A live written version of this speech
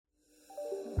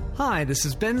Hi, this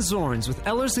is Ben Zorns with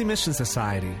Ellerslie Mission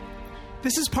Society.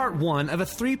 This is part one of a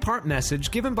three-part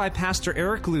message given by Pastor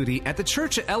Eric Ludy at the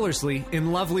church at Ellerslie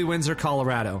in lovely Windsor,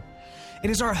 Colorado. It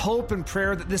is our hope and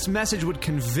prayer that this message would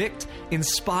convict,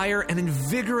 inspire, and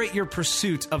invigorate your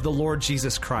pursuit of the Lord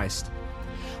Jesus Christ.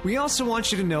 We also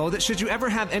want you to know that should you ever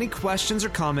have any questions or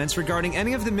comments regarding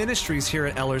any of the ministries here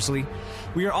at Ellerslie,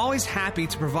 we are always happy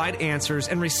to provide answers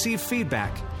and receive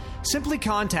feedback. Simply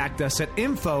contact us at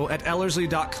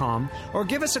info@ellerslie.com or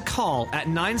give us a call at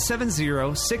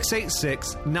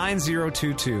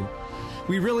 970-686-9022.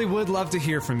 We really would love to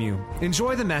hear from you.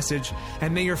 Enjoy the message,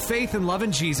 and may your faith and love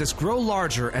in Jesus grow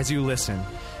larger as you listen.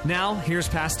 Now, here's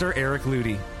Pastor Eric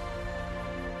Ludy.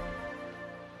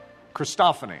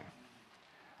 Christophany,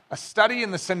 a study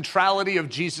in the centrality of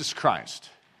Jesus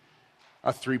Christ,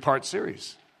 a three-part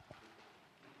series.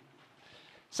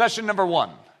 Session number one.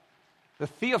 The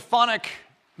theophonic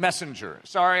messenger.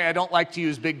 Sorry, I don't like to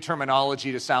use big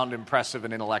terminology to sound impressive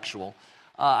and intellectual.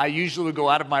 I usually would go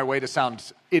out of my way to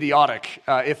sound idiotic,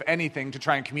 if anything, to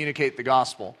try and communicate the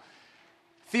gospel.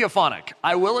 Theophonic.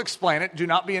 I will explain it. Do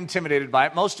not be intimidated by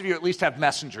it. Most of you at least have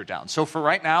messenger down. So for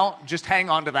right now, just hang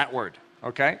on to that word,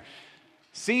 okay?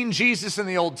 Seeing Jesus in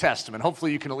the Old Testament.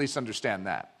 Hopefully you can at least understand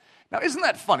that. Now, isn't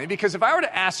that funny? Because if I were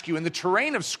to ask you in the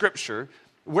terrain of Scripture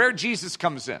where Jesus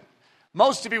comes in,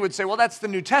 most of you would say, well, that's the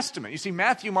New Testament. You see,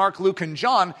 Matthew, Mark, Luke, and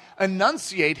John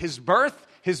enunciate his birth,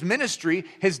 his ministry,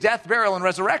 his death, burial, and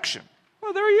resurrection.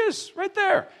 Well, there he is, right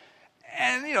there.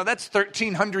 And, that's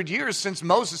 1,300 years since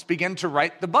Moses began to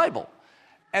write the Bible.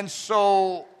 And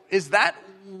so, is that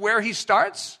where he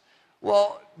starts?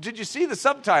 Well, did you see the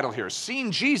subtitle here?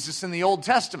 Seeing Jesus in the Old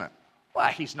Testament. Well,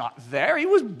 he's not there. He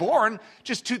was born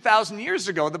just 2,000 years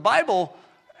ago. The Bible,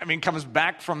 comes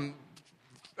back from,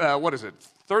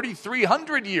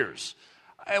 3,300 years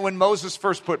when Moses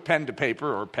first put pen to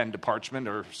paper or pen to parchment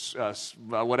or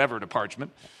whatever to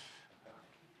parchment.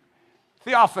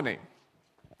 Theophany.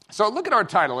 So look at our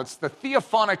title. It's the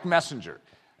theophonic messenger.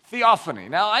 Theophany.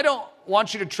 Now, I don't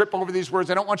want you to trip over these words.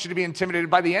 I don't want you to be intimidated.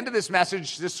 By the end of this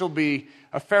message, this will be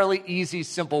a fairly easy,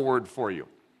 simple word for you.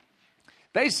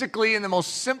 Basically, in the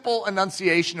most simple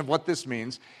enunciation of what this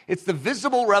means, it's the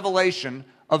visible revelation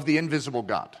of the invisible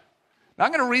God. Now,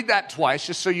 I'm going to read that twice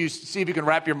just so you see if you can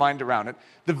wrap your mind around it.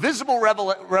 The visible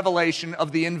revelation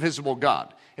of the invisible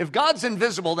God. If God's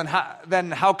invisible,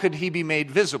 then how could he be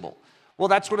made visible? Well,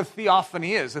 that's what a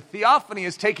theophany is. A theophany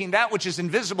is taking that which is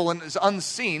invisible and is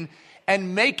unseen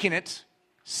and making it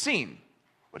seen,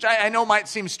 which I know might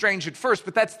seem strange at first,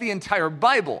 but that's the entire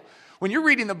Bible. When you're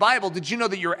reading the Bible, did you know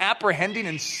that you're apprehending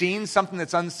and seeing something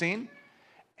that's unseen?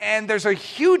 And there's a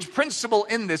huge principle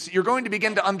in this that you're going to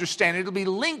begin to understand. It'll be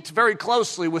linked very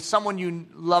closely with someone you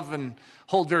love and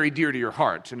hold very dear to your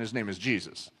heart, and his name is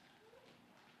Jesus.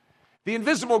 The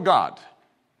invisible God.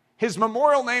 His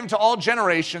memorial name to all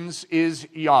generations is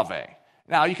Yahweh.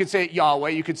 Now, you could say it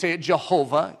Yahweh, you could say it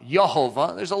Jehovah,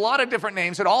 Yehovah. There's a lot of different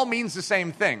names. It all means the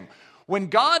same thing. When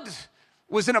God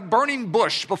was in a burning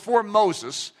bush before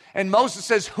Moses, and Moses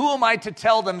says, "Who am I to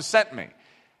tell them sent me?"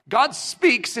 God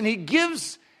speaks, and he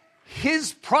gives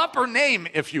his proper name,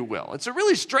 if you will. It's a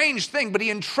really strange thing, but he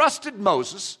entrusted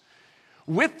Moses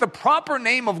with the proper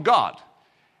name of God.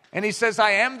 And he says,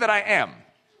 "I am that I am."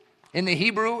 In the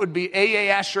Hebrew, it would be Eye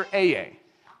Asher Eye.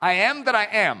 I am that I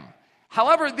am.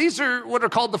 However, these are what are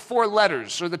called the four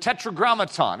letters, or the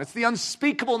tetragrammaton. It's the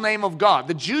unspeakable name of God.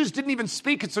 The Jews didn't even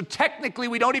speak it, so technically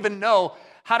we don't even know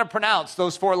how to pronounce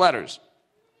those four letters.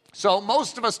 So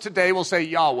most of us today will say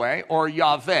Yahweh or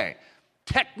Yahweh.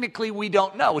 Technically, we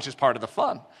don't know, which is part of the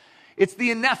fun. It's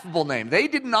the ineffable name. They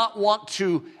did not want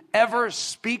to ever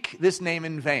speak this name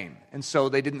in vain, and so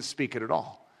they didn't speak it at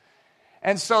all.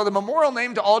 And so the memorial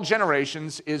name to all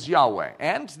generations is Yahweh,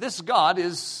 and this God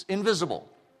is invisible.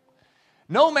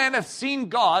 No man hath seen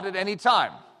God at any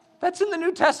time. That's in the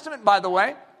New Testament, by the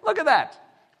way. Look at that.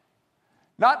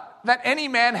 Not that any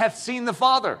man hath seen the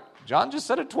Father. John just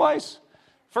said it twice.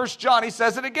 1 John, he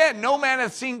says it again. No man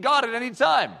hath seen God at any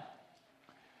time.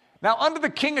 Now, unto the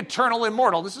King eternal,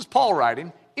 immortal, this is Paul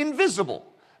writing, invisible,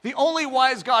 the only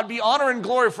wise God, be honor and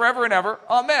glory forever and ever.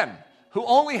 Amen. Who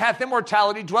only hath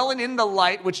immortality, dwelling in the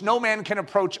light, which no man can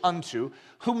approach unto,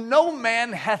 whom no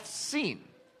man hath seen.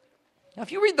 Now,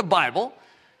 if you read the Bible,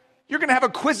 you're going to have a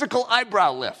quizzical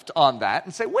eyebrow lift on that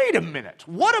and say, wait a minute,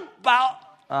 what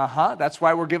about? That's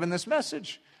why we're giving this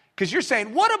message. Because you're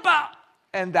saying, what about?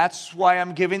 And that's why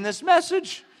I'm giving this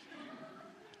message.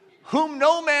 Whom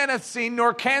no man hath seen,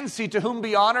 nor can see, to whom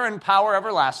be honor and power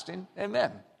everlasting.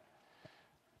 Amen.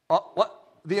 What?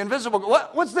 The invisible,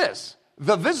 what's this?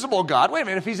 The visible God. Wait a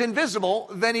minute, if he's invisible,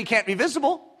 then he can't be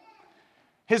visible.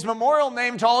 His memorial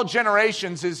name to all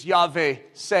generations is Yahweh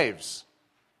saves.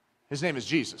 His name is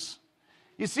Jesus.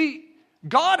 You see,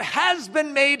 God has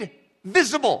been made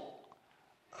visible,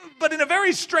 but in a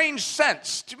very strange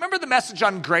sense. Do you remember the message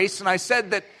on grace? And I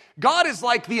said that God is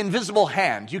like the invisible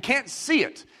hand. You can't see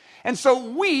it. And so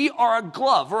we are a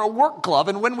glove or a work glove.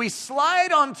 And when we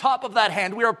slide on top of that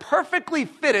hand, we are perfectly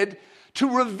fitted to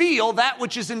reveal that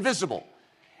which is invisible.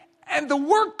 And the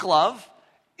work glove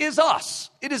is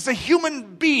us. It is a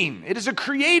human being. It is a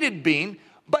created being.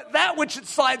 But that which it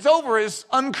slides over is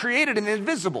uncreated and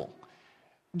invisible.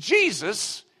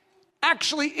 Jesus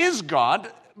actually is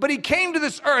God, but he came to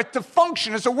this earth to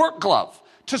function as a work glove,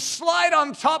 to slide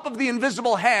on top of the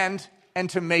invisible hand and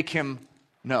to make him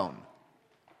known.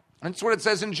 That's what it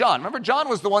says in John. Remember, John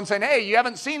was the one saying, hey, you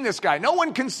haven't seen this guy. No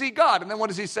one can see God. And then what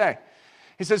does he say?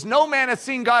 He says, no man hath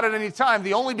seen God at any time.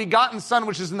 The only begotten Son,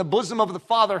 which is in the bosom of the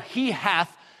Father, he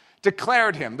hath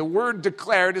declared him. The word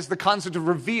declared is the concept of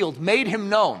revealed, made him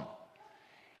known.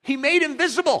 He made him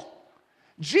visible.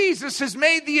 Jesus has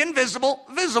made the invisible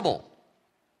visible.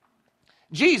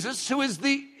 Jesus, who is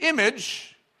the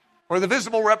image or the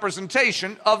visible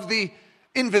representation of the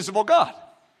invisible God.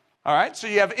 All right, so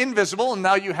you have invisible and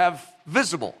now you have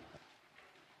visible.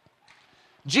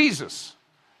 Jesus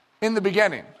in the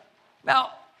beginning. Now,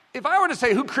 if I were to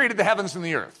say who created the heavens and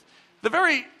the earth, the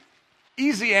very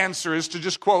easy answer is to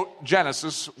just quote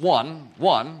Genesis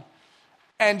 1:1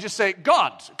 and just say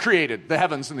God created the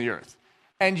heavens and the earth.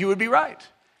 And you would be right.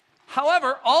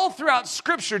 However, all throughout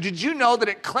Scripture, did you know that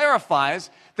it clarifies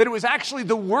that it was actually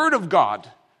the Word of God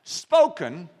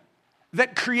spoken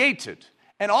that created?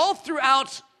 And all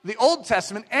throughout the Old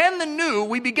Testament and the New,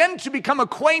 we begin to become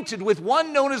acquainted with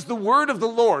one known as the Word of the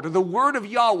Lord, or the Word of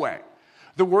Yahweh,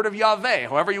 the Word of Yahweh,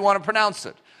 however you want to pronounce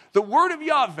it. The Word of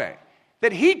Yahweh,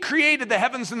 that he created the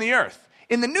heavens and the earth.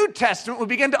 In the New Testament, we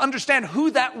begin to understand who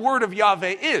that Word of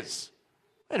Yahweh is.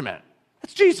 Wait a minute,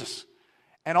 that's Jesus.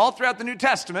 And all throughout the New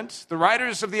Testament, the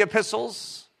writers of the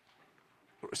epistles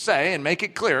say and make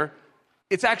it clear,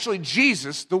 it's actually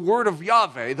Jesus, the Word of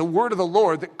Yahweh, the Word of the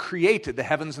Lord, that created the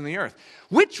heavens and the earth.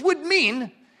 Which would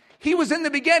mean he was in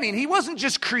the beginning. He wasn't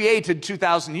just created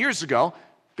 2,000 years ago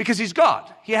because he's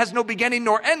God. He has no beginning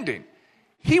nor ending.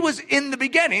 He was in the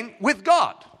beginning with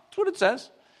God. That's what it says.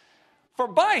 For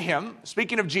by him,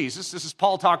 speaking of Jesus, this is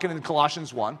Paul talking in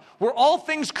Colossians 1, were all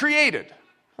things created.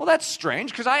 Well, that's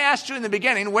strange because I asked you in the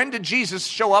beginning, when did Jesus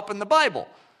show up in the Bible?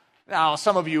 Now,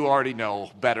 some of you already know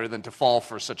better than to fall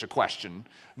for such a question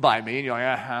by me. And you're like,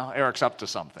 yeah, Eric's up to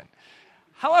something.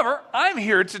 However, I'm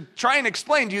here to try and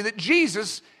explain to you that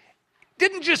Jesus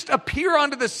didn't just appear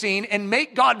onto the scene and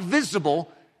make God visible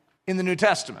in the New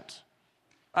Testament.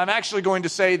 I'm actually going to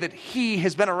say that he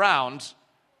has been around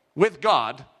with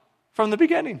God from the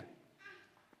beginning.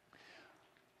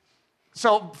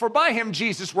 So, for by him,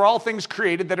 Jesus, were all things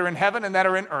created that are in heaven and that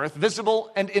are in earth, visible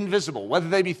and invisible, whether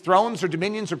they be thrones or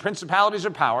dominions or principalities or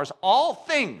powers, all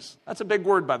things, that's a big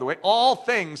word, by the way, all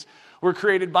things were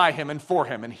created by him and for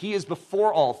him, and he is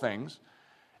before all things,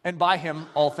 and by him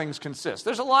all things consist.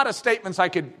 There's a lot of statements I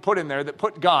could put in there that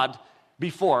put God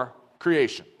before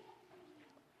creation.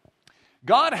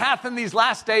 God hath in these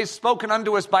last days spoken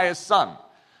unto us by his Son.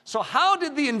 So how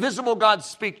did the invisible God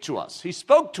speak to us? He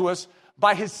spoke to us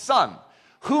by his Son,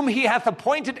 whom he hath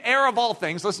appointed heir of all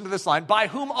things. Listen to this line. By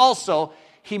whom also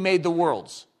he made the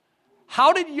worlds.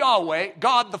 How did Yahweh,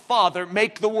 God the Father,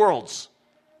 make the worlds?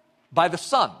 By the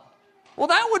Son. Well,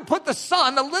 that would put the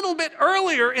Son a little bit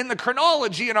earlier in the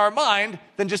chronology in our mind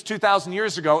than just 2,000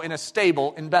 years ago in a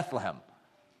stable in Bethlehem.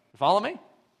 You follow me?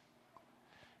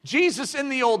 Jesus in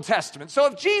the Old Testament. So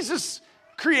if Jesus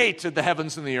created the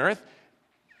heavens and the earth,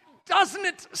 doesn't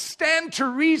it stand to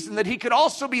reason that he could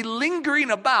also be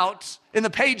lingering about in the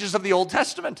pages of the Old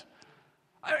Testament?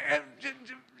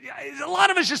 A lot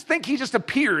of us just think he just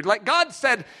appeared. Like God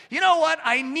said, you know what?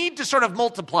 I need to sort of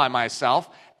multiply myself.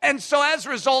 And so as a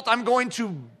result, I'm going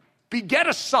to beget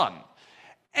a son.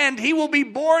 And he will be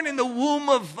born in the womb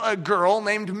of a girl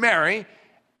named Mary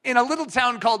in a little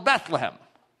town called Bethlehem.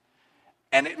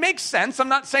 And it makes sense. I'm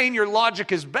not saying your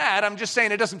logic is bad. I'm just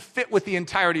saying it doesn't fit with the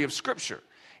entirety of Scripture.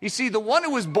 You see, the one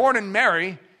who was born in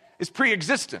Mary is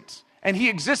pre-existent, and he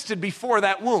existed before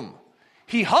that womb.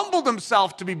 He humbled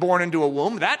himself to be born into a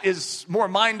womb. That is more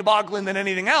mind-boggling than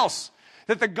anything else.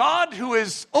 That the God who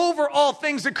is over all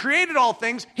things, that created all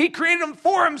things, he created them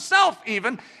for himself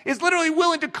even, is literally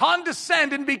willing to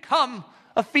condescend and become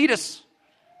a fetus.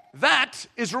 That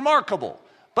is remarkable.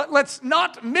 But let's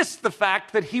not miss the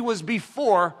fact that he was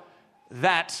before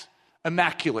that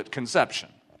immaculate conception.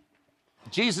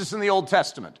 Jesus in the Old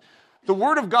Testament. the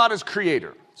word of God is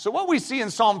creator. So what we see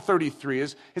in Psalm 33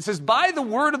 is, it says, by the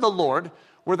word of the Lord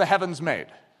were the heavens made,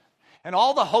 and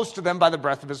all the host of them by the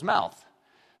breath of his mouth.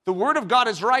 The word of God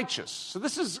is righteous. So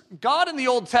this is God in the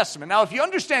Old Testament. Now, if you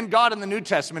understand God in the New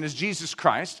Testament as Jesus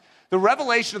Christ, the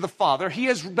revelation of the Father, he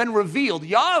has been revealed.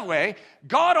 Yahweh,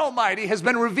 God Almighty, has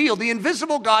been revealed. The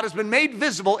invisible God has been made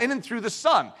visible in and through the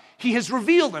Son. He has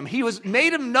revealed him. He has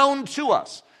made him known to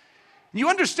us. You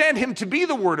understand him to be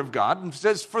the word of God, and it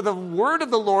says, for the word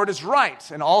of the Lord is right,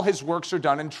 and all his works are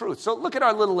done in truth. So look at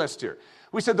our little list here.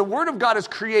 We said the word of God is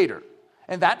creator,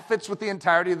 and that fits with the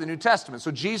entirety of the New Testament.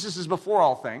 So Jesus is before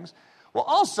all things. Well,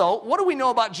 also, what do we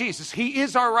know about Jesus? He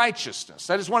is our righteousness.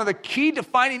 That is one of the key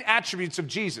defining attributes of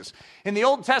Jesus. In the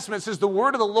Old Testament, it says the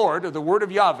word of the Lord, or the word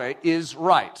of Yahweh, is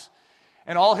right,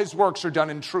 and all his works are done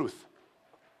in truth.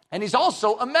 And he's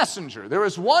also a messenger. There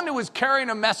is one who is carrying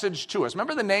a message to us.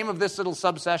 Remember the name of this little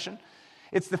subsession?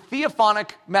 It's the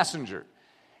theophonic messenger.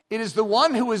 It is the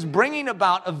one who is bringing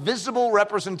about a visible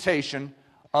representation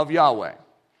of Yahweh.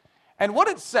 And what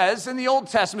it says in the Old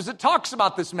Testament is it talks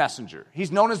about this messenger.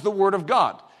 He's known as the Word of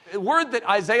God. The word that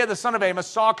Isaiah the son of Amos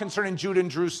saw concerning Judah and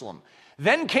Jerusalem.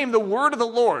 Then came the word of the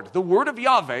Lord, the word of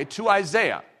Yahweh, to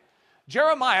Isaiah.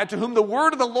 Jeremiah, to whom the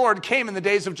word of the Lord came in the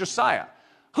days of Josiah.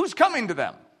 Who's coming to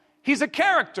them? He's a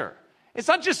character. It's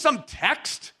not just some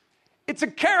text. It's a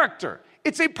character.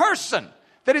 It's a person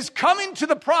that is coming to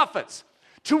the prophets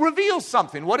to reveal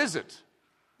something. What is it?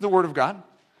 The Word of God.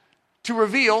 To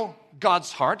reveal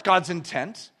God's heart, God's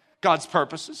intent, God's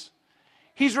purposes.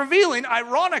 He's revealing,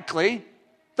 ironically,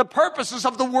 the purposes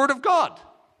of the Word of God.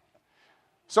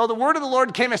 So the word of the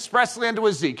Lord came expressly unto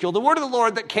Ezekiel. The word of the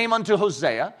Lord that came unto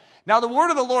Hosea. Now the word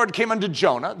of the Lord came unto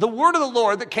Jonah, the word of the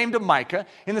Lord that came to Micah.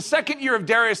 In the second year of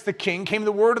Darius the king came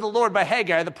the word of the Lord by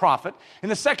Haggai the prophet. In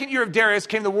the second year of Darius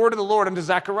came the word of the Lord unto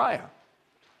Zechariah.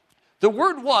 The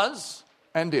word was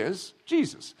and is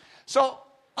Jesus. So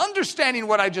understanding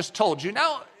what I just told you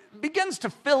now begins to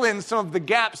fill in some of the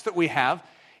gaps that we have.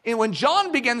 And when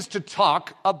John begins to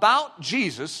talk about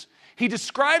Jesus, he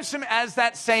describes him as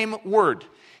that same word.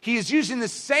 He is using the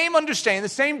same understanding, the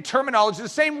same terminology, the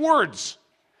same words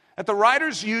that the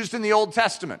writers used in the Old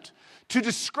Testament to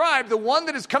describe the one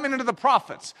that is coming into the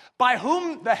prophets, by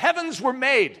whom the heavens were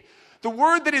made, the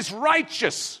word that is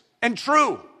righteous and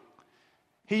true.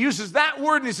 He uses that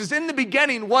word and he says, in the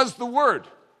beginning was the word.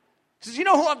 He says, you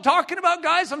know who I'm talking about,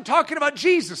 guys? I'm talking about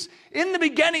Jesus. In the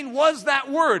beginning was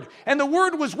that word, and the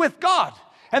word was with God,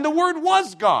 and the word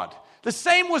was God. The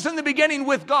same was in the beginning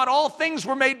with God. All things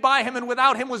were made by him, and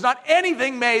without him was not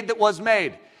anything made that was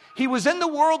made. He was in the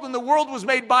world, and the world was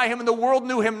made by him, and the world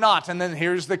knew him not. And then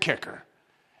here's the kicker.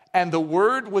 And the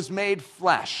word was made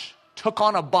flesh, took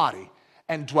on a body,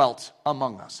 and dwelt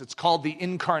among us. It's called the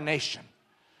incarnation.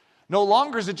 No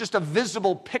longer is it just a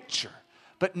visible picture,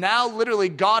 but now literally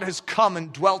God has come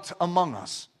and dwelt among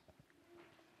us.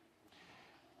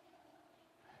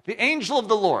 The angel of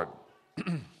the Lord.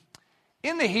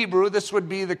 In the Hebrew, this would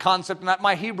be the concept, and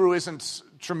my Hebrew isn't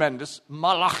tremendous.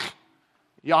 Malach,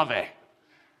 Yahweh.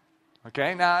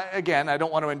 Okay, now again, I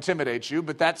don't want to intimidate you,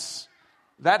 but that's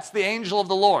the angel of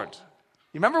the Lord.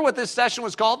 You remember what this session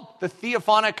was called? The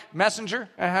theophonic messenger?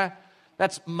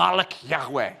 That's Malach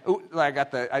Yahweh. Ooh,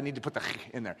 I need to put the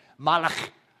in there. Malach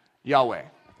Yahweh.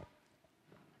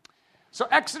 So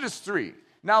Exodus 3.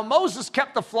 Now Moses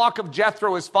kept the flock of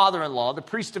Jethro, his father-in-law, the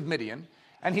priest of Midian,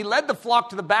 and he led the flock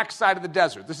to the backside of the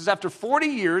desert. This is after 40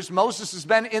 years. Moses has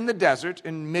been in the desert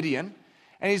in Midian,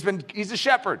 and he's a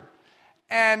shepherd.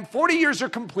 And 40 years are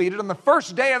completed. On the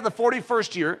first day of the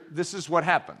 41st year, this is what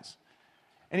happens.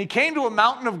 And he came to a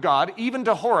mountain of God, even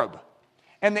to Horeb.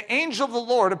 And the angel of the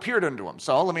Lord appeared unto him.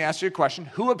 So let me ask you a question.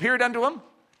 Who appeared unto him?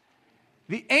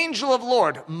 The angel of the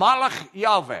Lord, Malach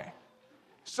Yahweh.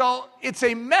 So it's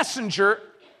a messenger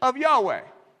of Yahweh.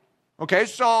 Okay,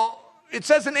 so it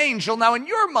says an angel. Now in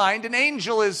your mind, an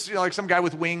angel is like some guy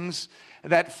with wings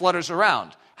that flutters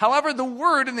around. However, the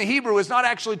word in the Hebrew is not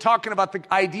actually talking about the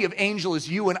idea of angel as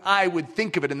you and I would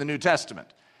think of it in the New Testament.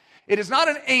 It is not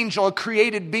an angel, a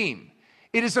created being.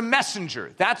 It is a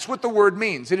messenger. That's what the word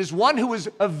means. It is one who is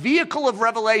a vehicle of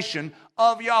revelation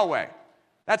of Yahweh.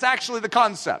 That's actually the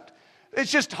concept.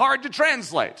 It's just hard to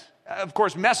translate. Of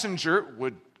course, messenger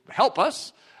would help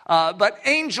us, but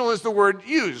angel is the word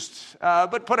used.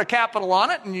 But put a capital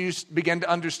on it and you begin to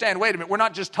understand, wait a minute, we're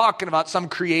not just talking about some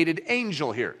created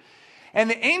angel here. And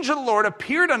the angel of the Lord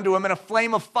appeared unto him in a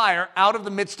flame of fire out of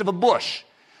the midst of a bush.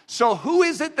 So who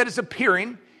is it that is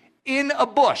appearing in a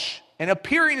bush? And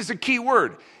appearing is a key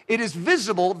word. It is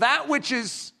visible, that which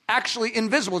is actually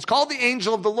invisible. It's called the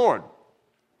angel of the Lord.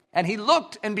 And he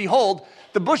looked, and behold,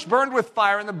 the bush burned with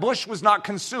fire, and the bush was not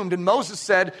consumed. And Moses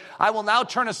said, I will now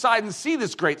turn aside and see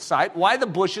this great sight, why the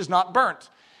bush is not burnt.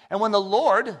 And when the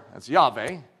Lord, that's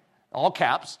Yahweh, all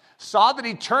caps, saw that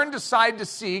he turned aside to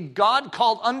see, God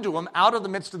called unto him out of the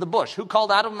midst of the bush. Who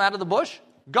called out of him out of the bush?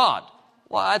 God.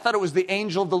 Well, I thought it was the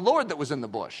angel of the Lord that was in the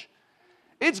bush.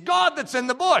 It's God that's in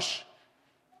the bush.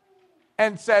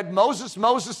 And said, Moses,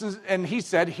 Moses, and he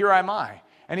said, here am I.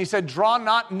 And he said, draw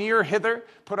not near hither,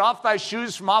 put off thy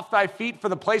shoes from off thy feet, for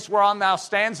the place whereon thou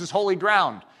stands is holy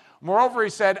ground. Moreover, he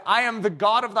said, I am the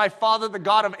God of thy father, the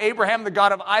God of Abraham, the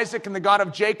God of Isaac, and the God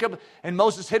of Jacob. And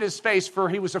Moses hid his face, for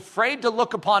he was afraid to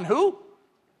look upon who?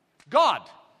 God.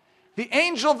 The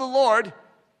angel of the Lord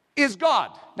is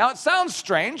God. Now, it sounds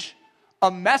strange. A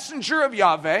messenger of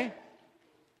Yahweh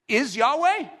is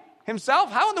Yahweh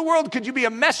himself? How in the world could you be a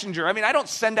messenger? I mean, I don't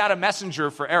send out a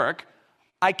messenger for Eric.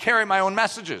 I carry my own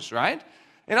messages, right?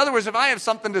 In other words, if I have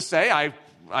something to say,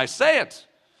 I say it.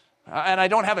 And I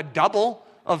don't have a double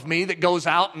of me that goes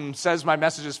out and says my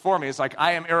messages for me. It's like,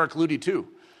 I am Eric Ludy too.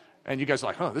 And you guys are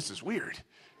like, oh, this is weird.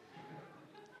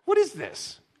 What is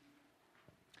this?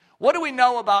 What do we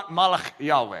know about Malach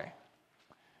Yahweh?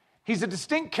 He's a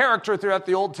distinct character throughout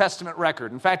the Old Testament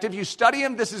record. In fact, if you study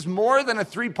him, this is more than a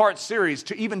 3-part series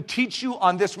to even teach you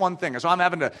on this one thing. So I'm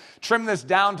having to trim this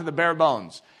down to the bare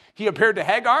bones. He appeared to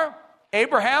Hagar,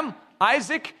 Abraham,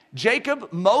 Isaac,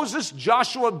 Jacob, Moses,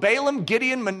 Joshua, Balaam,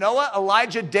 Gideon, Manoah,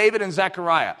 Elijah, David, and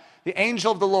Zechariah, the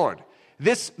angel of the Lord.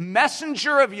 This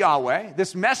messenger of Yahweh,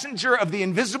 this messenger of the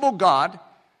invisible God,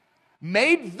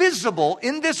 made visible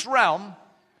in this realm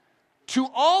to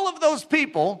all of those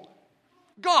people,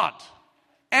 God.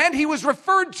 And he was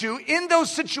referred to in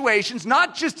those situations,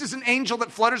 not just as an angel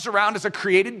that flutters around as a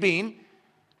created being,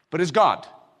 but as God.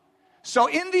 So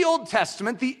in the Old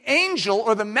Testament, the angel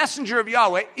or the messenger of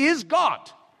Yahweh is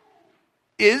God.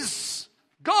 Is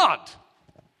God.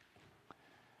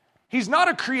 He's not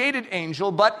a created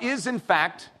angel, but is in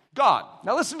fact God.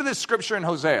 Now listen to this scripture in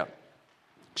Hosea.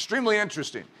 Extremely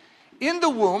interesting. In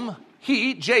the womb,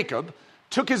 he, Jacob,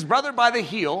 took his brother by the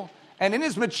heel, and in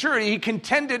his maturity he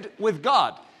contended with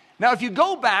God. Now if you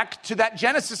go back to that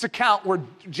Genesis account where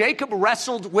Jacob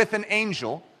wrestled with an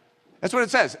angel, that's what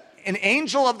it says. An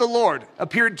angel of the Lord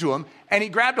appeared to him, and he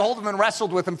grabbed a hold of him and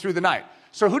wrestled with him through the night.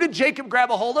 So who did Jacob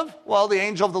grab a hold of? Well, the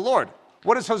angel of the Lord.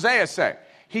 What does Hosea say?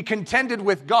 He contended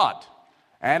with God.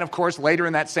 And of course, later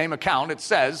in that same account, it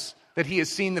says that he has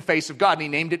seen the face of God, and he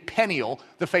named it Peniel,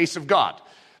 the face of God.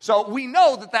 So we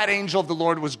know that that angel of the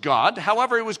Lord was God.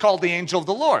 However, he was called the angel of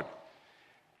the Lord.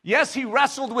 Yes, he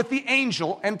wrestled with the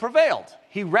angel and prevailed.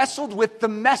 He wrestled with the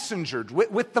messenger,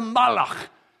 with the malach,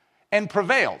 and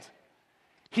prevailed.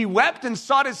 He wept and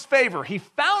sought his favor. He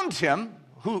found him,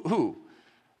 the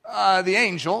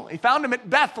angel. He found him at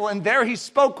Bethel, and there he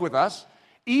spoke with us,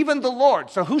 even the Lord.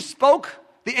 So who spoke?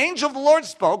 The angel of the Lord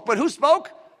spoke, but who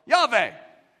spoke? Yahweh.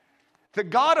 The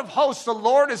God of hosts, the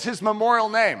Lord is his memorial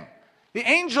name. The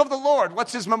angel of the Lord,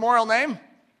 what's his memorial name?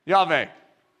 Yahweh.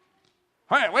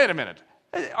 All right, wait a minute.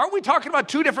 Aren't we talking about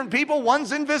two different people?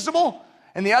 One's invisible,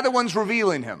 and the other one's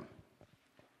revealing him.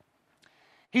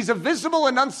 He's a visible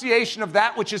enunciation of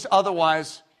that which is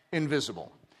otherwise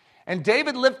invisible. And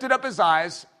David lifted up his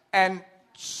eyes and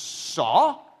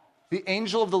saw the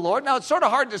angel of the Lord. Now, it's sort of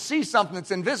hard to see something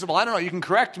that's invisible. I don't know, you can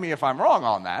correct me if I'm wrong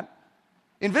on that.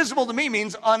 Invisible to me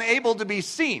means unable to be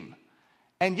seen.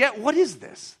 And yet, what is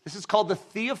this? This is called the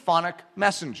theophonic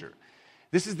messenger.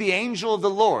 This is the angel of the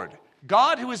Lord.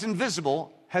 God, who is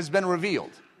invisible, has been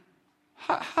revealed.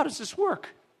 How does this work?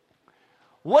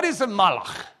 What is a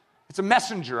malach? It's a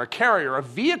messenger, a carrier, a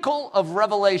vehicle of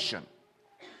revelation.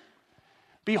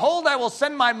 Behold, I will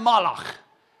send my malach,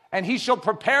 and he shall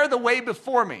prepare the way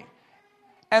before me.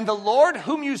 And the Lord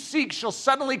whom you seek shall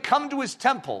suddenly come to his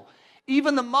temple,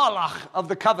 even the malach of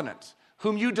the covenant,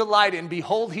 whom you delight in.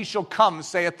 Behold, he shall come,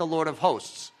 saith the Lord of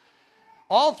hosts.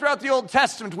 All throughout the Old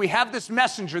Testament, we have this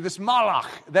messenger, this malach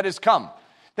that has come,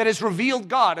 that has revealed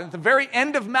God. And at the very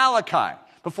end of Malachi,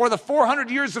 before the 400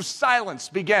 years of silence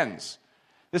begins,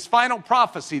 this final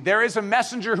prophecy, there is a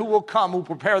messenger who will come, who will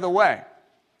prepare the way.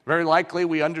 Very likely,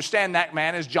 we understand that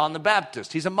man as John the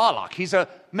Baptist. He's a malach. He's a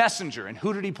messenger. And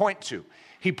who did he point to?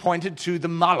 He pointed to the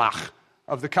malach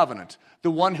of the covenant,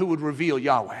 the one who would reveal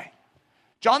Yahweh.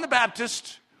 John the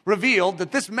Baptist revealed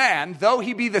that this man, though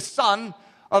he be the son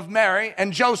of Mary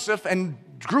and Joseph and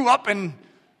grew up in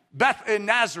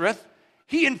Nazareth,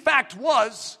 he in fact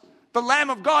was the Lamb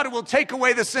of God who will take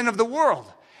away the sin of the world.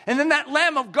 And then that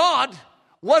Lamb of God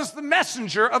was the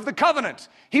messenger of the covenant.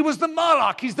 He was the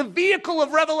malach. He's the vehicle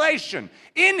of revelation.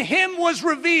 In him was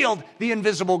revealed the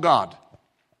invisible God.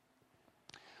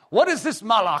 What is this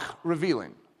Malach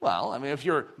revealing? Well, I mean, if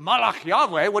you're Malach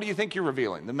Yahweh, what do you think you're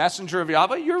revealing? The messenger of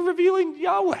Yahweh? You're revealing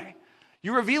Yahweh.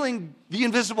 You're revealing the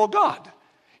invisible God.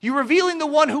 You're revealing the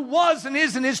one who was and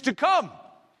is to come.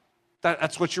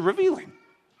 That's what you're revealing.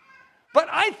 But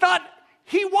I thought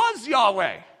he was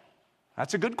Yahweh.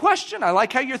 That's a good question. I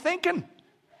like how you're thinking.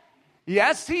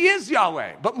 Yes, he is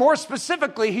Yahweh. But more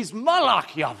specifically, he's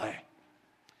Malach Yahweh.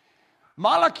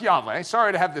 Malach Yahweh,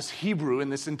 sorry to have this Hebrew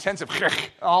and this intensive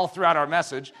all throughout our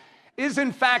message, is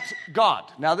in fact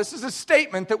God. Now, this is a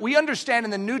statement that we understand in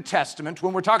the New Testament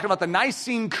when we're talking about the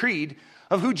Nicene Creed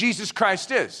of who Jesus Christ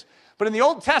is. But in the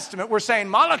Old Testament, we're saying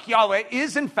Malach Yahweh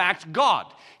is in fact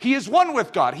God. He is one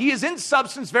with God. He is in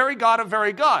substance very God of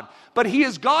very God. But he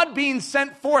is God being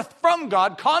sent forth from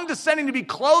God, condescending to be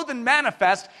clothed and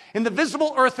manifest in the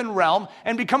visible earthen realm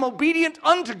and become obedient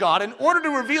unto God in order to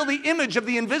reveal the image of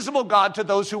the invisible God to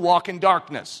those who walk in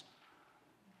darkness.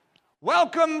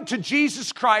 Welcome to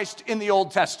Jesus Christ in the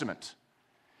Old Testament.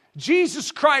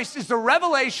 Jesus Christ is the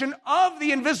revelation of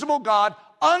the invisible God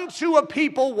unto a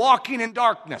people walking in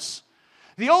darkness.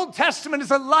 The Old Testament is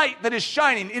a light that is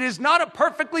shining. It is not a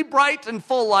perfectly bright and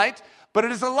full light, but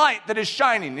it is a light that is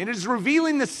shining. It is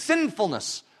revealing the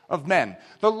sinfulness of men.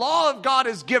 The law of God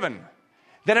is given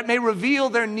that it may reveal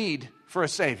their need for a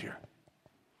Savior.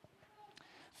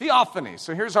 Theophany.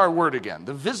 So here's our word again.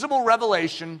 The visible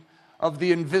revelation of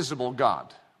the invisible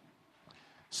God.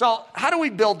 So how do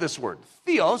we build this word?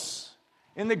 Theos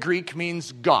in the Greek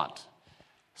means God.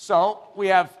 So we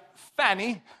have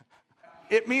phany.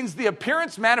 It means the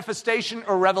appearance, manifestation,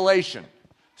 or revelation.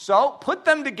 So put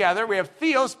them together. We have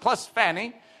theos plus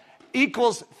phany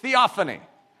equals theophany.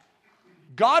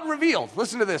 God revealed.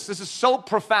 Listen to this. This is so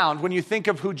profound when you think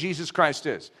of who Jesus Christ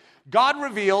is. God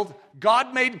revealed,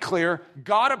 God made clear,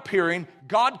 God appearing,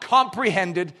 God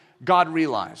comprehended, God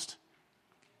realized.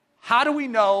 How do we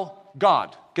know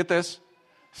God? Get this.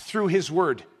 Through his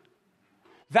word.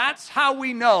 That's how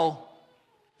we know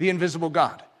the invisible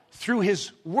God. Through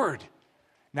his word.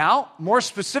 Now, more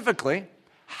specifically,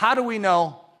 how do we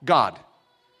know God?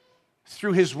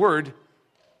 Through his word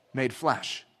made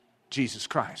flesh, Jesus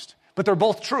Christ. But they're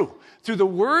both true. Through the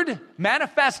word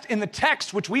manifest in the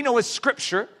text, which we know as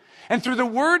Scripture, and through the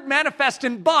word manifest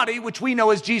in body, which we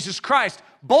know as Jesus Christ.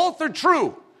 Both are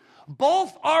true.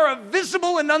 Both are a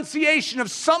visible enunciation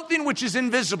of something which is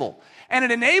invisible. And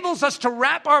it enables us to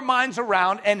wrap our minds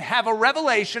around and have a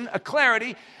revelation, a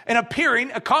clarity, an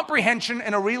appearing, a comprehension,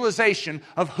 and a realization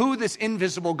of who this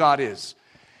invisible God is.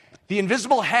 The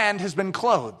invisible hand has been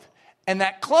clothed. And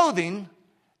that clothing,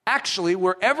 actually,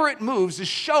 wherever it moves, is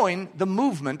showing the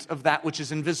movement of that which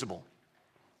is invisible.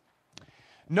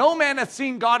 No man hath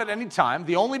seen God at any time.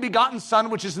 The only begotten Son,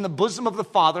 which is in the bosom of the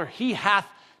Father, he hath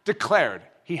declared.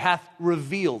 He hath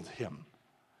revealed him.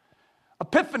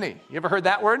 Epiphany. You ever heard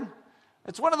that word?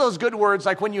 It's one of those good words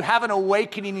like when you have an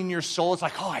awakening in your soul. It's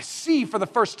like, oh, I see for the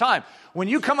first time. When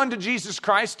you come unto Jesus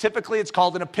Christ, typically it's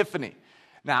called an epiphany.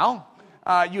 Now,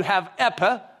 you have epi.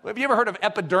 Have you ever heard of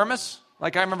epidermis?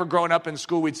 Like I remember growing up in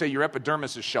school, we'd say your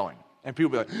epidermis is showing. And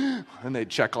people would be like, and they'd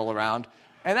check all around.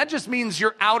 And that just means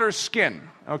your outer skin,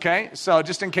 okay? So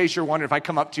just in case you're wondering, if I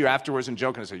come up to you afterwards and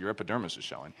joke and say, your epidermis is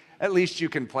showing, at least you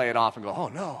can play it off and go, oh,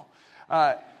 no.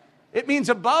 It means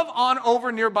above, on,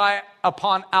 over, nearby,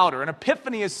 upon, outer. An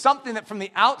epiphany is something that from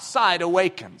the outside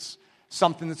awakens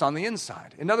something that's on the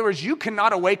inside. In other words, you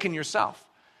cannot awaken yourself.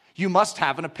 You must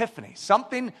have an epiphany,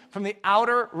 something from the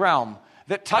outer realm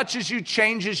that touches you,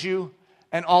 changes you,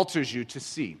 and alters you to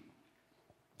see.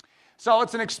 So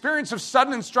it's an experience of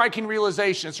sudden and striking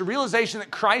realization. It's a realization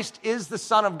that Christ is the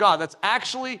Son of God. That's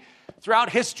actually, throughout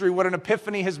history, what an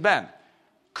epiphany has been.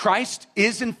 Christ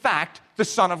is, in fact, the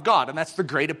Son of God, and that's the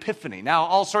great epiphany. Now,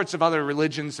 all sorts of other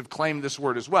religions have claimed this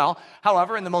word as well.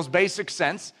 However, in the most basic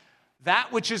sense,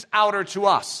 that which is outer to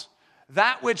us,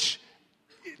 that which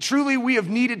truly we have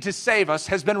needed to save us,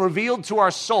 has been revealed to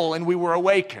our soul, and we were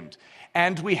awakened,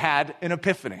 and we had an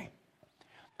epiphany.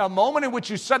 A moment in which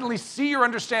you suddenly see or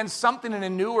understand something in a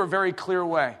new or very clear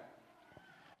way.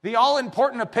 The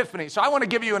all-important epiphany. So I want to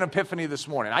give you an epiphany this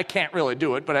morning. I can't really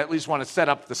do it, but I at least want to set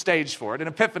up the stage for it. An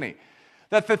epiphany.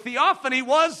 That the theophany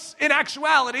was, in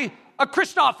actuality, a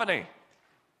Christophany.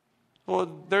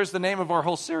 Well, there's the name of our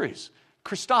whole series.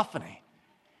 Christophany.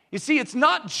 You see, it's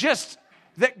not just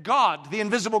that God, the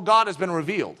invisible God, has been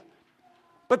revealed,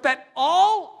 but that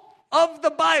all of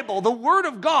the Bible, the Word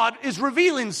of God, is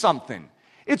revealing something.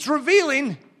 It's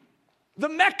revealing the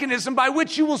mechanism by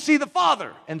which you will see the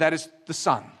Father, and that is the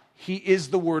Son. He is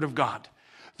the Word of God.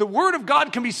 The Word of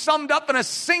God can be summed up in a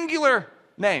singular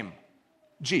name,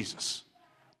 Jesus.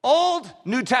 Old,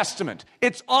 New Testament.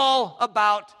 It's all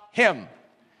about Him.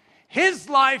 His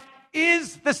life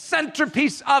is the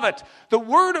centerpiece of it. The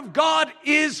Word of God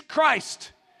is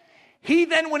Christ. He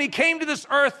then, when he came to this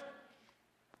earth,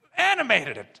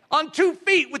 animated it on 2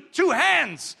 feet with 2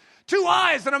 hands, 2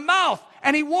 eyes and a mouth,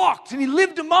 and he walked and he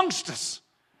lived amongst us.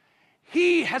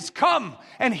 He has come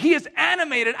and he has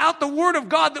animated out the Word of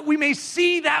God that we may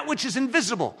see that which is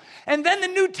invisible. And then the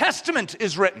New Testament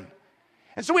is written.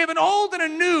 And so we have an old and a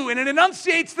new, and it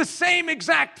enunciates the same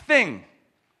exact thing.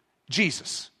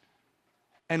 Jesus.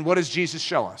 And what does Jesus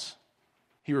show us?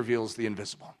 He reveals the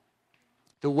invisible.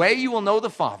 The way you will know the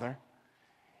Father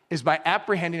is by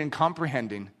apprehending and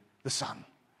comprehending the Son.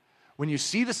 When you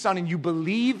see the Son and you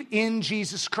believe in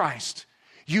Jesus Christ,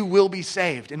 you will be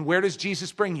saved. And where does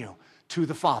Jesus bring you? To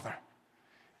the Father.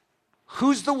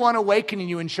 Who's the one awakening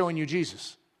you and showing you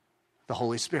Jesus? The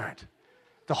Holy Spirit.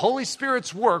 The Holy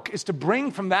Spirit's work is to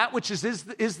bring from that which is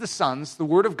the Son's, the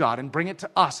Word of God, and bring it to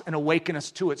us and awaken us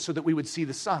to it so that we would see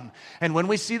the Son. And when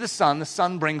we see the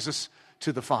Son brings us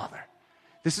to the Father.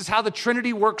 This is how the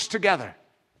Trinity works together.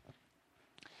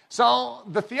 So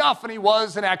the theophany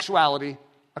was in actuality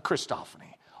a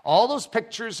Christophany. All those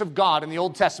pictures of God in the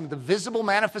Old Testament, the visible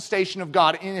manifestation of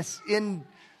God in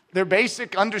their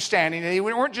basic understanding, they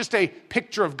weren't just a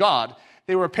picture of God,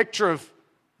 they were a picture of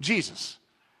Jesus.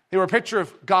 They were a picture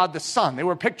of God the Son. They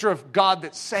were a picture of God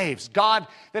that saves. God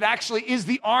that actually is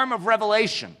the arm of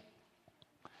revelation.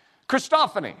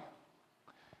 Christophany.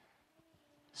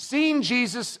 Seeing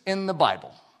Jesus in the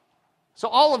Bible. So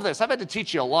all of this, I've had to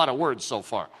teach you a lot of words so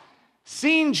far.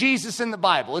 Seeing Jesus in the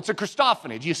Bible. It's a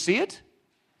Christophany. Do you see it?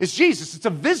 It's Jesus. It's a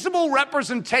visible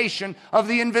representation of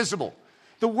the invisible.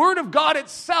 The Word of God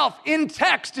itself in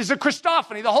text is a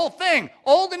Christophany. The whole thing.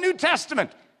 Old and New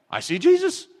Testament. I see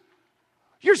Jesus.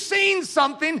 You're seeing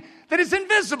something that is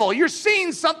invisible. You're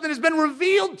seeing something that has been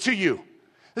revealed to you.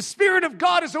 The Spirit of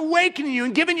God is awakening you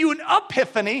and giving you an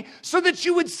epiphany so that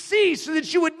you would see, so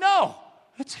that you would know.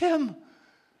 It's Him.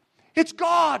 It's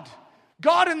God.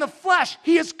 God in the flesh.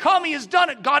 He has come. He has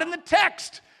done it. God in the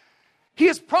text. He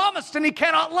has promised and He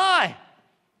cannot lie.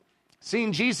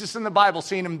 Seeing Jesus in the Bible,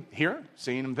 seeing Him here,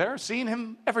 seeing Him there, seeing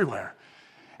Him everywhere.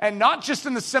 And not just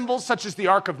in the symbols such as the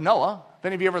Ark of Noah. Have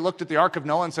any of you ever looked at the Ark of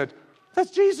Noah and said,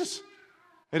 that's Jesus?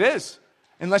 It is.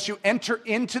 Unless you enter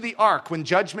into the ark, when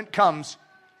judgment comes,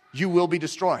 you will be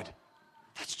destroyed.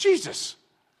 That's Jesus.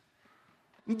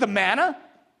 The manna,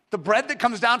 the bread that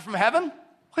comes down from heaven,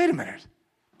 wait a minute.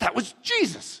 That was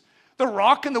Jesus. The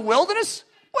rock in the wilderness,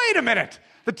 wait a minute.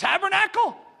 The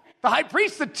tabernacle, the high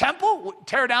priest, the temple,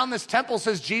 tear down this temple,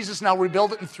 says Jesus, now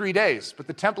rebuild it in 3 days. But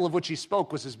the temple of which he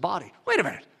spoke was his body. Wait a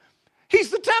minute.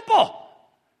 He's the temple.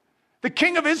 The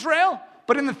king of Israel.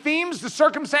 But in the themes, the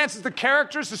circumstances, the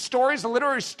characters, the stories, the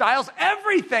literary styles,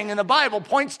 everything in the Bible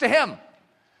points to him.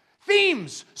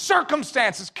 Themes,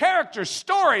 circumstances, characters,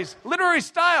 stories, literary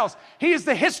styles. He is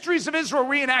the histories of Israel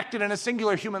reenacted in a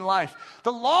singular human life.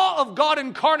 The law of God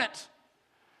incarnate.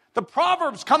 The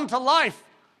Proverbs come to life.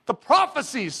 The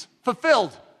prophecies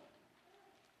fulfilled.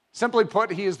 Simply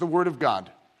put, he is the Word of God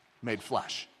made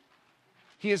flesh.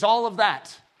 He is all of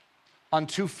that on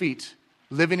 2 feet,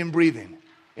 living and breathing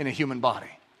in a human body.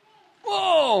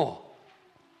 Whoa!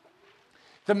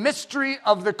 The mystery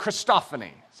of the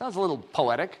Christophany. Sounds a little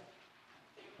poetic.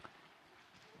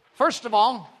 First of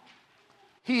all,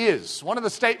 he is. One of the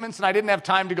statements, and I didn't have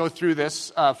time to go through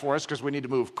this for us because we need to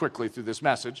move quickly through this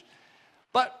message.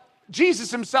 But Jesus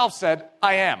himself said,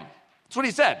 I am. That's what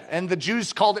he said. And the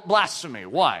Jews called it blasphemy.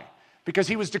 Why? Because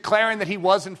he was declaring that he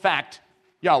was, in fact,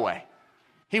 Yahweh.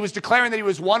 He was declaring that he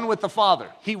was one with the Father.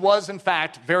 He was, in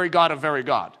fact, very God of very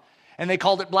God. And they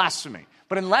called it blasphemy.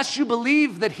 But unless you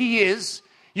believe that he is,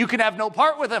 you can have no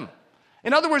part with him.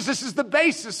 In other words, this is the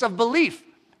basis of belief.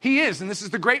 He is, and this is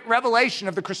the great revelation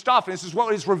of the Christophany. This is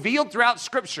what is revealed throughout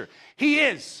Scripture. He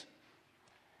is.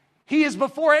 He is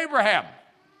before Abraham.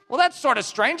 Well, that's sort of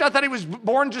strange. I thought he was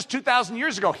born just 2,000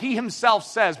 years ago. He himself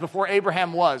says, before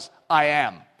Abraham was, I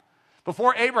am.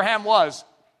 Before Abraham was,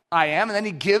 I am. And then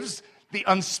he gives the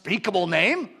unspeakable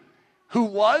name, who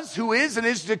was, who is, and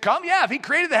is to come. Yeah, if he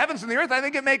created the heavens and the earth, I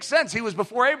think it makes sense. He was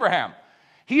before Abraham.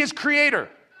 He is creator.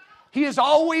 He has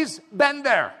always been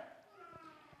there.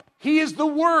 He is the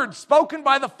word spoken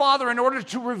by the Father in order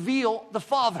to reveal the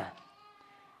Father.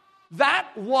 That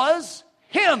was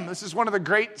him. This is one of the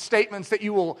great statements that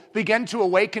you will begin to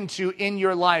awaken to in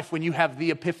your life when you have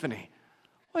the epiphany.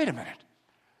 Wait a minute.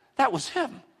 That was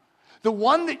him. The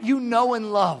one that you know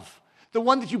and love. The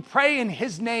one that you pray in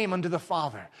his name unto the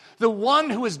Father. The one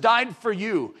who has died for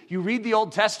you. You read the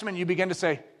Old Testament, you begin to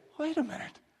say, wait a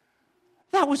minute.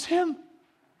 That was him.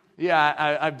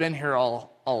 Yeah, I've been here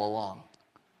all along.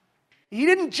 He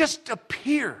didn't just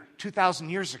appear 2,000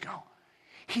 years ago.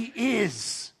 He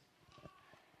is.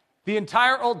 The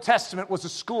entire Old Testament was a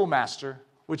schoolmaster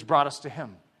which brought us to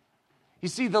him. You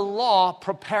see, the law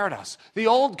prepared us. The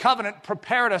Old Covenant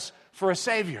prepared us for a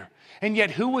Savior. And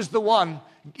yet who was the one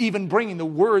even bringing the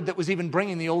word that was even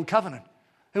bringing the Old Covenant?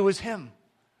 It was him,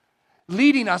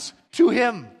 leading us to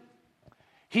him.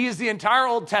 He is the entire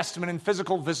Old Testament in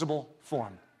physical, visible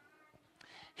form.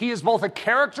 He is both a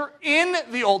character in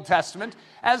the Old Testament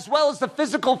as well as the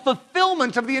physical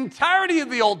fulfillment of the entirety of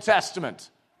the Old Testament.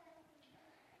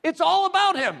 It's all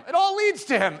about him. It all leads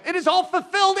to him. It is all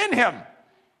fulfilled in him.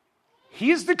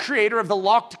 He is the creator of the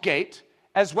locked gate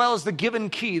as well as the given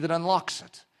key that unlocks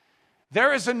it.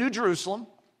 There is a New Jerusalem,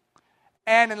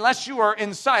 and unless you are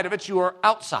inside of it, you are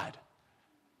outside.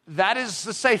 That is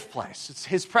the safe place. It's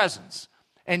his presence.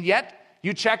 And yet,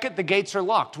 you check it, the gates are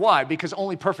locked. Why? Because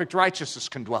only perfect righteousness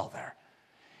can dwell there.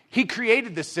 He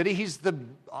created this city. He's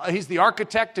the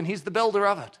architect and he's the builder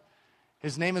of it.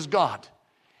 His name is God.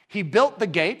 He built the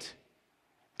gate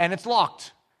and it's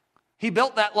locked. He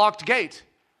built that locked gate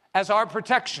as our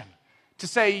protection to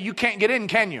say, you can't get in,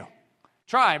 can you?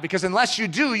 Try, because unless you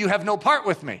do, you have no part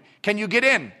with me. Can you get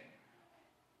in?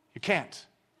 You can't.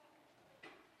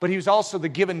 But he was also the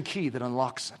given key that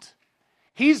unlocks it.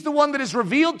 He's the one that has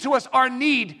revealed to us our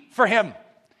need for him.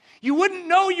 You wouldn't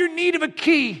know your need of a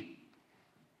key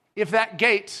if that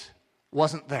gate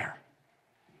wasn't there.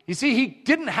 You see, he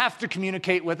didn't have to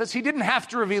communicate with us. He didn't have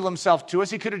to reveal himself to us.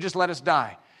 He could have just let us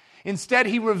die. Instead,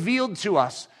 he revealed to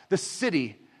us the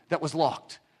city that was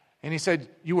locked. And he said,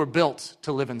 you were built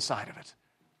to live inside of it.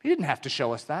 He didn't have to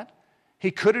show us that. He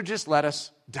could have just let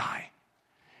us die.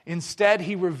 Instead,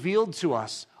 he revealed to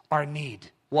us our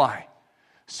need. Why?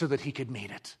 So that he could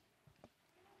meet it.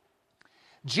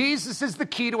 Jesus is the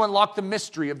key to unlock the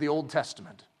mystery of the Old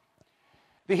Testament.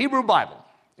 The Hebrew Bible,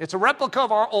 it's a replica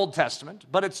of our Old Testament,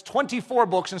 but it's 24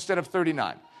 books instead of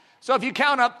 39. So if you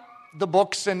count up the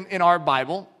books in our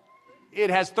Bible, it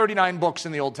has 39 books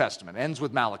in the Old Testament. Ends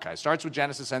with Malachi. Starts with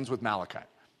Genesis, ends with Malachi.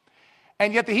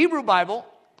 And yet the Hebrew Bible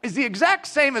is the exact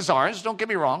same as ours, don't get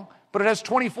me wrong, but it has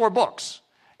 24 books.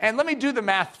 And let me do the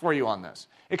math for you on this.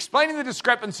 Explaining the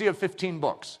discrepancy of 15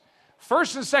 books.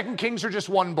 1st and 2nd Kings are just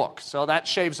one book, so that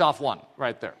shaves off one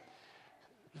right there.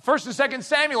 1st and 2nd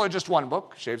Samuel are just one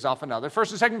book, shaves off another.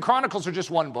 1st and 2nd Chronicles are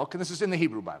just one book, and this is in the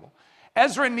Hebrew Bible.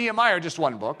 Ezra and Nehemiah are just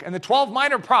one book, and the 12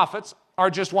 minor prophets are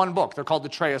just one book. They're called the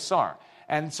Trei-Asar.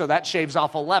 And so that shaves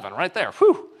off 11 right there.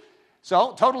 Whew.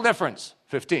 So total difference,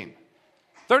 15.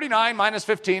 39 minus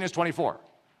 15 is 24.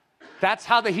 That's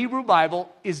how the Hebrew Bible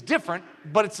is different,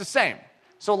 but it's the same.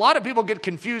 So a lot of people get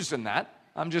confused in that.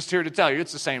 I'm just here to tell you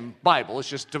it's the same Bible. It's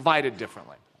just divided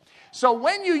differently. So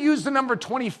when you use the number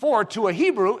 24 to a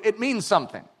Hebrew, it means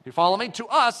something. You follow me? To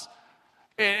us,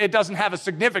 it doesn't have a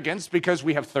significance because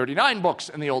we have 39 books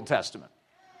in the Old Testament.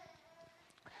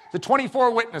 The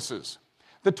 24 witnesses.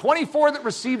 The 24 that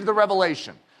received the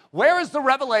revelation. Where is the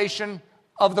revelation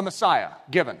of the Messiah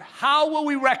given? How will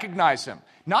we recognize him?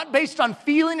 Not based on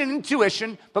feeling and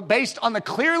intuition, but based on the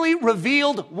clearly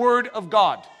revealed Word of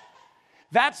God.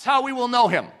 That's how we will know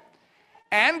him.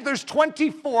 And there's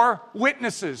 24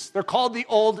 witnesses. They're called the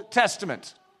Old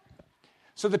Testament.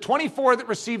 So the 24 that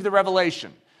received the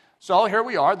revelation. So here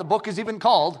we are. The book is even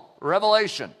called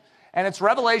Revelation. And it's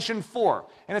Revelation 4.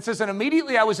 And it says, and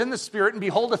immediately I was in the Spirit, and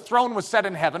behold, a throne was set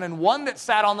in heaven, and one that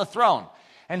sat on the throne.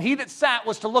 And he that sat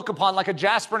was to look upon like a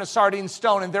jasper and a sardine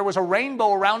stone, and there was a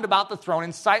rainbow around about the throne,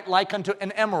 in sight like unto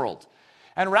an emerald.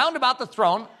 And round about the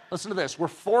throne, listen to this, were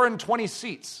 24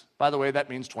 seats. By the way, that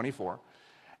means 24.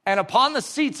 And upon the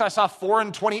seats I saw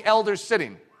 24 elders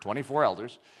sitting, 24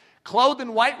 elders, clothed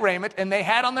in white raiment, and they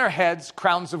had on their heads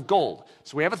crowns of gold.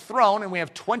 So we have a throne, and we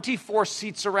have 24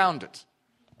 seats around it.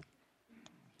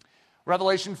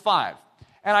 Revelation 5.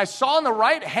 And I saw in the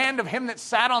right hand of him that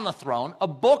sat on the throne a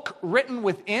book written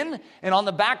within and on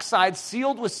the backside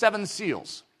sealed with 7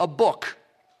 seals. A book.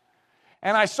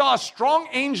 And I saw a strong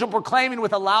angel proclaiming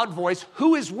with a loud voice,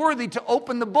 who is worthy to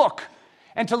open the book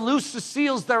and to loose the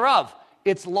seals thereof?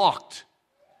 It's locked.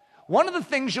 One of the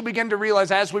things you'll begin to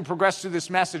realize as we progress through this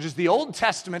message is the Old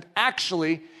Testament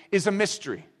actually is a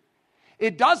mystery.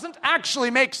 It doesn't actually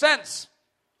make sense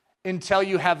until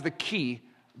you have the key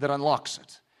that unlocks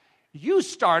it. You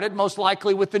started most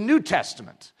likely with the New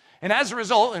Testament. And as a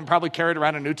result, and probably carried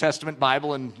around a New Testament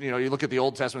Bible, and you look at the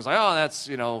Old Testament, it's like, oh, that's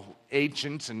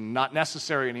ancient and not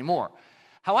necessary anymore.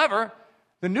 However,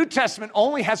 the New Testament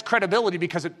only has credibility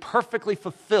because it perfectly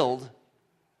fulfilled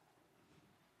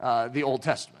the Old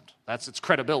Testament. That's its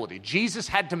credibility. Jesus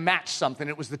had to match something.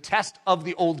 It was the test of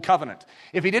the Old Covenant.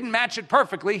 If he didn't match it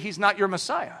perfectly, he's not your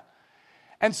Messiah.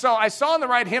 And so I saw on the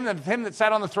right him that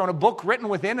sat on the throne, a book written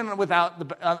within and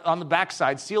without on the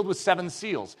backside, sealed with 7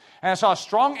 seals. And I saw a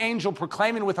strong angel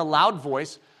proclaiming with a loud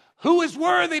voice, "Who is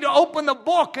worthy to open the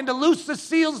book and to loose the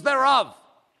seals thereof?"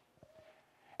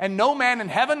 And no man in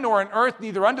heaven nor in earth,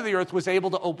 neither under the earth, was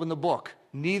able to open the book,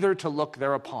 neither to look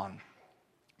thereupon.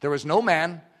 There is no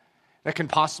man that can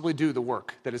possibly do the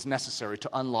work that is necessary to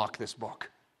unlock this book.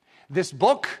 This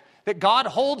book that God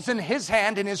holds in his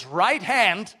hand, in his right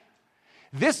hand,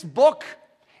 this book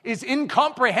is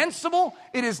incomprehensible.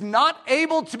 It is not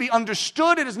able to be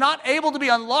understood. It is not able to be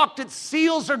unlocked. Its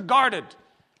seals are guarded.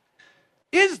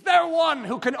 Is there one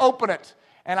who can open it?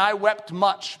 And I wept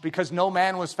much, because no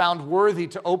man was found worthy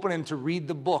to open and to read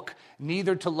the book,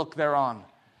 neither to look thereon.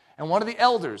 And one of the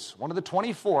elders, one of the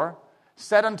 24,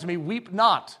 said unto me, "Weep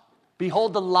not.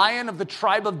 Behold, the Lion of the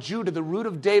tribe of Judah, the root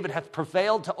of David, hath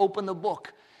prevailed to open the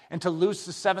book and to loose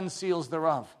the 7 seals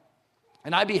thereof."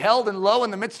 And I beheld, and lo, in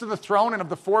the midst of the throne and of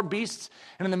the 4 beasts,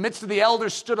 and in the midst of the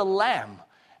elders stood a lamb,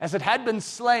 as it had been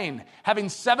slain, having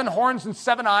 7 horns and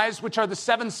 7 eyes, which are the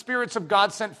 7 spirits of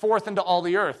God sent forth into all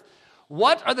the earth.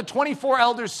 What are the 24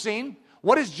 elders seeing?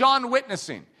 What is John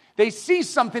witnessing? They see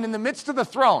something in the midst of the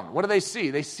throne. What do they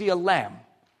see? They see a lamb.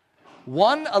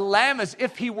 A lamb as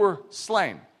if he were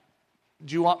slain.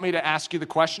 Do you want me to ask you the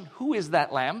question? Who is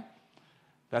that lamb?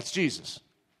 That's Jesus.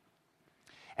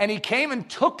 And he came and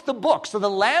took the book. So the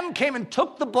lamb came and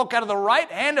took the book out of the right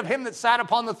hand of him that sat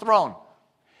upon the throne.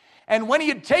 And when he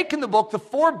had taken the book, the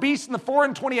 4 beasts and the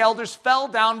 24 elders fell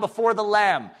down before the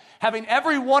lamb, having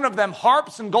every one of them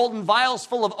harps and golden vials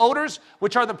full of odors,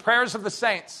 which are the prayers of the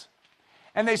saints.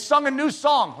 And they sung a new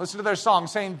song, listen to their song,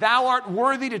 saying, "Thou art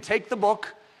worthy to take the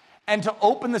book and to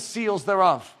open the seals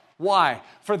thereof." Why?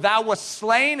 "For thou wast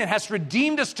slain and hast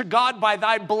redeemed us to God by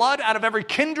thy blood out of every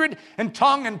kindred and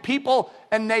tongue and people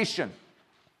and nation."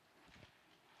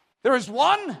 There is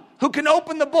one who can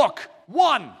open the book.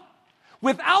 One.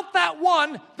 Without that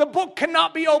one, the book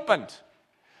cannot be opened.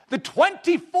 The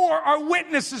 24 are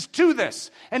witnesses to this.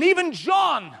 And even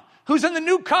John, who's in the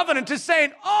new covenant, is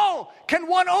saying, "Oh, can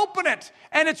one open it?"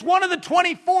 And it's one of the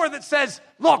 24 that says,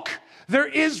 "Look, there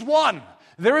is one.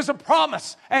 There is a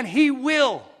promise, and he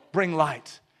will bring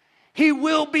light. He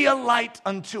will be a light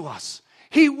unto us.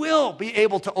 He will be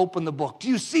able to open the book." Do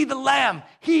you see the Lamb?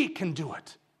 He can do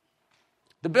it.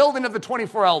 The building of the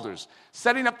 24 elders,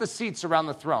 setting up the seats around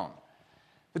the throne.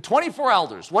 The 24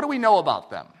 elders, what do we know about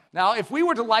them? Now, if we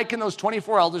were to liken those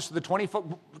 24 elders to the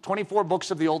 24 books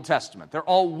of the Old Testament, they're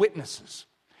all witnesses.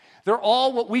 They're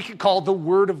all what we could call the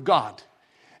Word of God.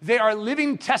 They are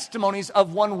living testimonies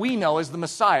of one we know as the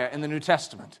Messiah in the New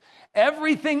Testament.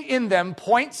 Everything in them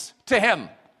points to him.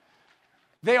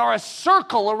 They are a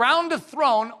circle around a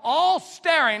throne, all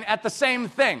staring at the same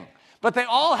thing, but they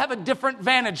all have a different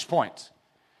vantage point.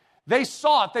 They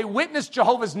saw it. They witnessed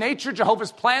Jehovah's nature,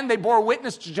 Jehovah's plan. They bore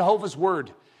witness to Jehovah's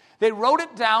word. They wrote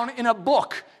it down in a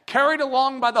book, carried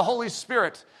along by the Holy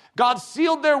Spirit. God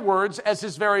sealed their words as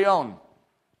his very own.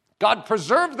 God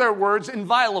preserved their words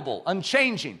inviolable,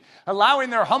 unchanging,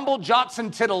 allowing their humble jots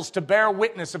and tittles to bear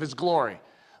witness of his glory.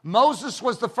 Moses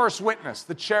was the first witness.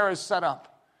 The chair is set up.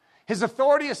 His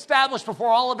authority established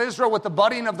before all of Israel with the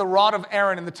budding of the rod of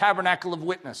Aaron in the tabernacle of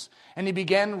witness. And he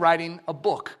began writing a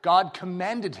book. God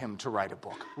commanded him to write a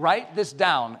book. Write this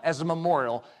down as a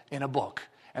memorial in a book.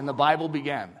 And the Bible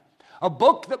began. A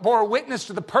book that bore witness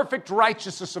to the perfect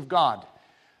righteousness of God.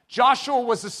 Joshua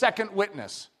was the second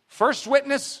witness. First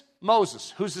witness,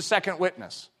 Moses. Who's the second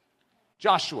witness?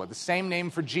 Joshua, the same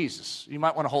name for Jesus. You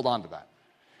might want to hold on to that.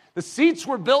 The seats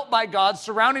were built by God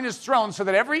surrounding his throne so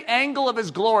that every angle of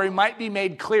his glory might be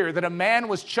made clear, that a man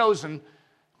was chosen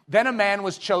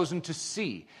to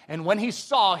see. And when he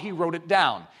saw, he wrote it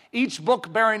down. Each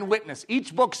book bearing witness,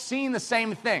 each book seeing the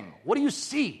same thing. What do you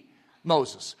see,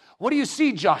 Moses? What do you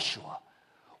see, Joshua?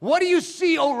 What do you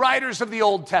see, O writers of the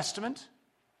Old Testament?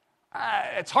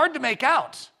 It's hard to make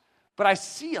out, but I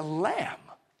see a lamb.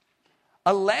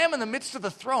 A lamb in the midst of the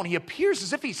throne. He appears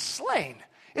as if he's slain.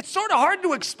 It's sort of hard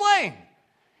to explain.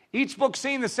 Each book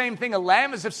seeing the same thing, a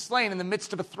lamb as if slain in the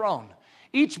midst of a throne.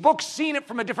 Each book seeing it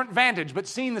from a different vantage, but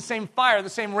seeing the same fire, the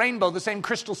same rainbow, the same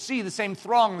crystal sea, the same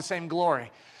throng, the same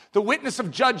glory. The witness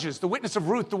of Judges, the witness of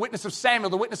Ruth, the witness of Samuel,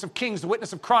 the witness of Kings, the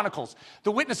witness of Chronicles,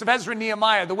 the witness of Ezra and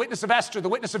Nehemiah, the witness of Esther, the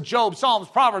witness of Job, Psalms,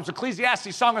 Proverbs,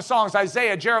 Ecclesiastes, Song of Songs,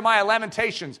 Isaiah, Jeremiah,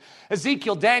 Lamentations,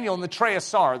 Ezekiel, Daniel, and the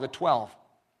Triasar, the 12.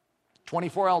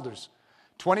 24 elders,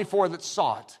 24 that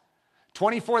saw it.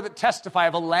 24 that testify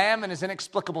of a lamb and his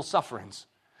inexplicable sufferings.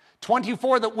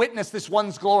 24 that witness this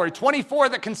one's glory. 24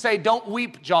 that can say, "Don't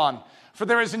weep, John, for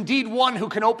there is indeed one who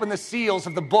can open the seals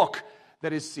of the book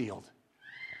that is sealed."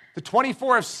 The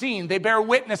 24 have seen, they bear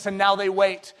witness, and now they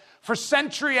wait. For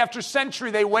century after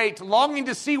century they wait, longing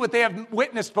to see what they have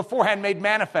witnessed beforehand made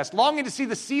manifest, longing to see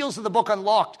the seals of the book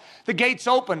unlocked, the gates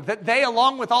opened, that they,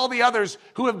 along with all the others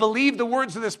who have believed the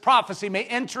words of this prophecy, may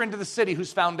enter into the city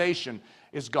whose foundation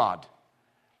is God.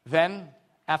 Then,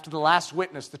 after the last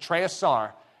witness, the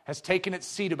Triasar, has taken its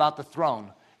seat about the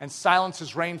throne, and silence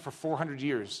has reigned for 400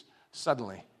 years.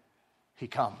 Suddenly, he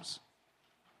comes.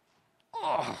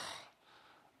 Oh,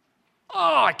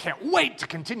 I can't wait to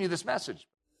continue this message.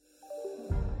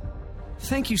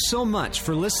 Thank you so much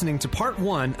for listening to part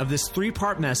 1 of this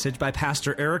 3-part message by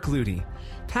Pastor Eric Ludy,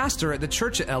 pastor at the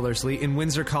Church at Ellerslie in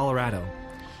Windsor, Colorado.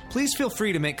 Please feel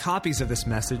free to make copies of this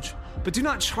message, but do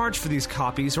not charge for these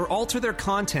copies or alter their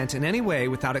content in any way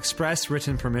without express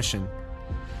written permission.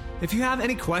 If you have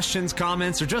any questions,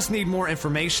 comments, or just need more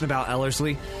information about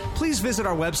Ellerslie, please visit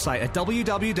our website at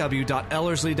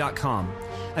www.ellerslie.com.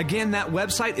 Again, that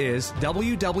website is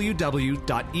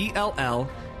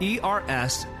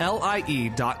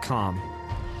www.ellerslie.com.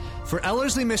 For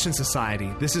Ellerslie Mission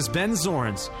Society, this is Ben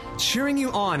Zorns, cheering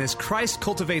you on as Christ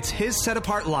cultivates his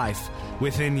set-apart life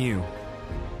within you.